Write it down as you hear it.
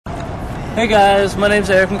Hey guys, my name's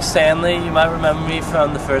Eric McStanley. You might remember me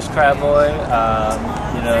from the first Crab Boy,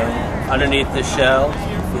 underneath the shell,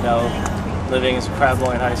 living as a crab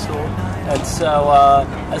boy in high school. And so,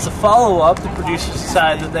 as a follow-up, the producers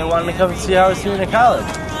decided that they wanted to come and see how I was doing at college.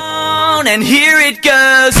 And here it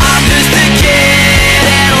goes. I'm just a kid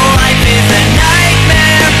and life is a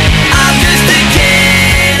nightmare. I'm just a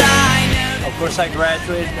kid, I know. Of course, I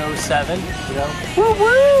graduated in 07,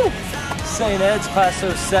 woo-woo! St. Ed's class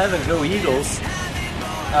 07, go Eagles.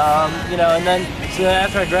 And then so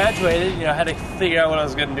after I graduated, I had to figure out what I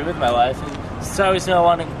was going to do with my life. And so I always knew I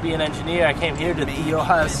wanted to be an engineer. I came here to The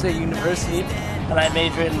Ohio State University, and I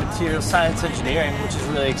majored in material science engineering, which is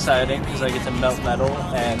really exciting because I get to melt metal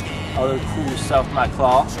and other cool stuff with my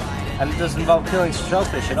claw. And it doesn't involve killing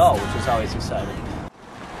shellfish at all, which is always exciting.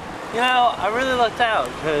 I really lucked out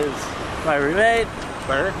because my roommate,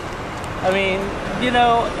 Bert,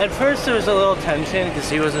 at first there was a little tension because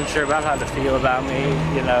he wasn't sure about how to feel about me.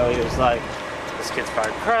 He was like, this kid's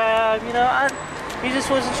part crab, he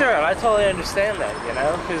just wasn't sure. And I totally understand that,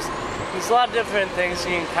 because there's a lot of different things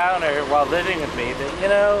you encounter while living with me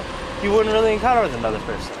that, you wouldn't really encounter with another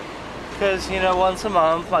person. Because, once a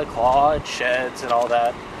month my claw, it sheds and all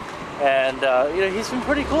that. And, he's been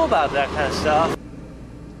pretty cool about that kind of stuff.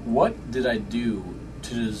 What did I do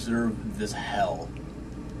to deserve this hell?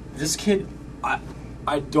 This kid,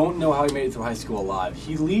 I don't know how he made it through high school alive.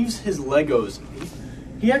 He leaves his Legos.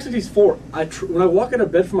 He actually leaves 4. When I walk out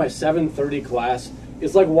of bed for my 7:30 class,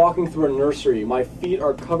 it's like walking through a nursery. My feet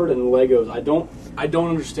are covered in Legos. I don't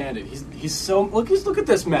understand it. He's so look at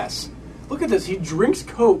this mess. Look at this. He drinks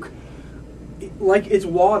Coke like it's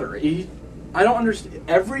water. I don't understand.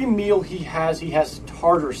 Every meal he has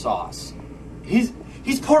tartar sauce. He's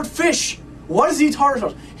part fish. What is he tartar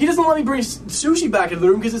sauce? He doesn't let me bring sushi back into the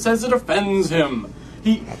room because it says it offends him.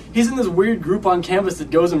 He's in this weird group on campus that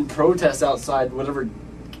goes and protests outside whatever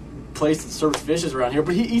place that serves fishes around here,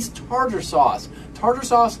 but he eats tartar sauce. Tartar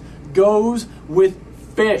sauce goes with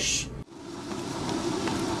fish.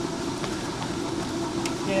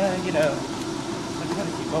 Yeah, I try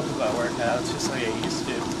to keep up with my workouts just like I used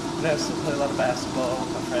to. I still play a lot of basketball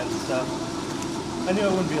with my friends and stuff. I knew I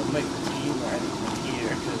wouldn't be able to make the team or anything here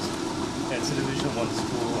because it's a Division I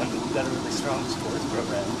school and we've got a really strong sports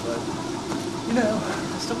program, but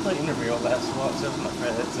I still play intramural basketball and stuff with my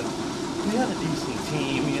friends, and we had a decent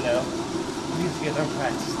team, we get together and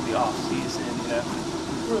practice in the off season,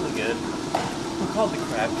 really good. We're called the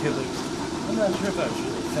Crab Killers. I'm not sure if I was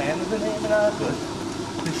really a fan of the name or not, but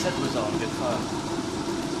they said it was all good fun.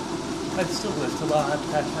 I'd still lift a lot,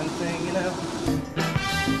 that kind of thing,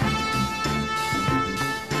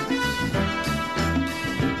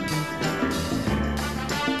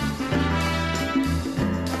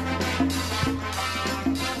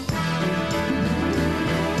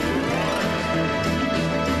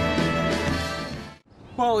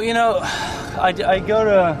 Well, I go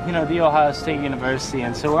to, The Ohio State University,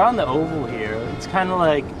 and so we're on the oval here. It's kind of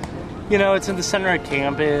like, it's in the center of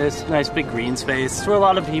campus, nice big green space. It's where a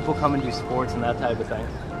lot of people come and do sports and that type of thing.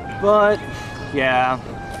 But, yeah,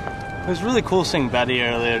 it was really cool seeing Betty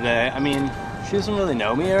earlier today. She doesn't really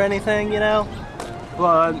know me or anything,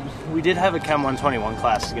 but we did have a Chem 121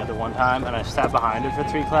 class together one time, and I sat behind her for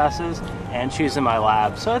 3 classes, and she was in my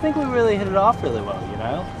lab. So I think we really hit it off really well,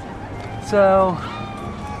 So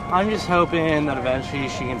I'm just hoping that eventually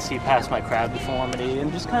she can see past my crab deformity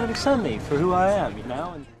and just kind of accept me for who I am, And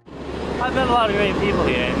I've met a lot of great people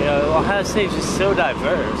here. Ohio State's just so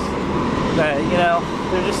diverse that,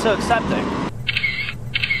 they're just so accepting.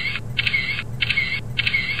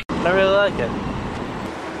 I really like it.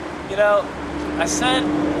 I said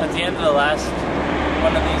at the end of the last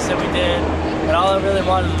one of these that we did that all I really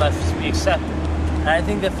wanted in life was to be accepted. And I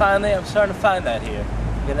think that finally I'm starting to find that here,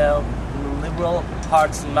 in the liberal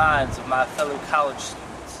hearts and minds of my fellow college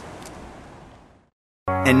students.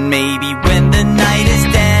 And maybe when the night is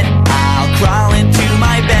dead, I'll crawl into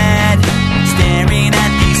my bed, staring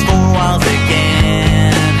at these 4 walls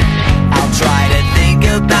again. I'll try to think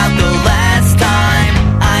about the last time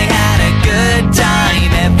I had a good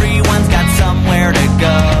time. Everyone's got somewhere to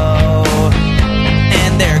go,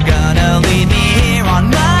 and they're gonna leave me here on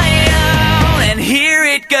my own. And here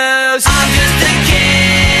it goes. I'm just a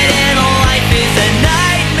kid and life is a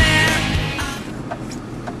nightmare.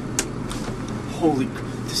 Holy,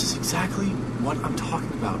 this is exactly what I'm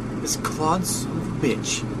talking about. This clawed son of a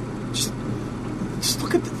bitch. Just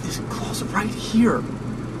look at this claws right here,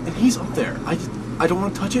 and he's up there. I don't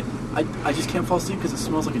want to touch it. I just can't fall asleep because it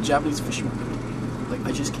smells like a Japanese fishing market.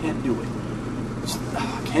 I just can't do it.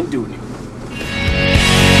 I can't do it anymore.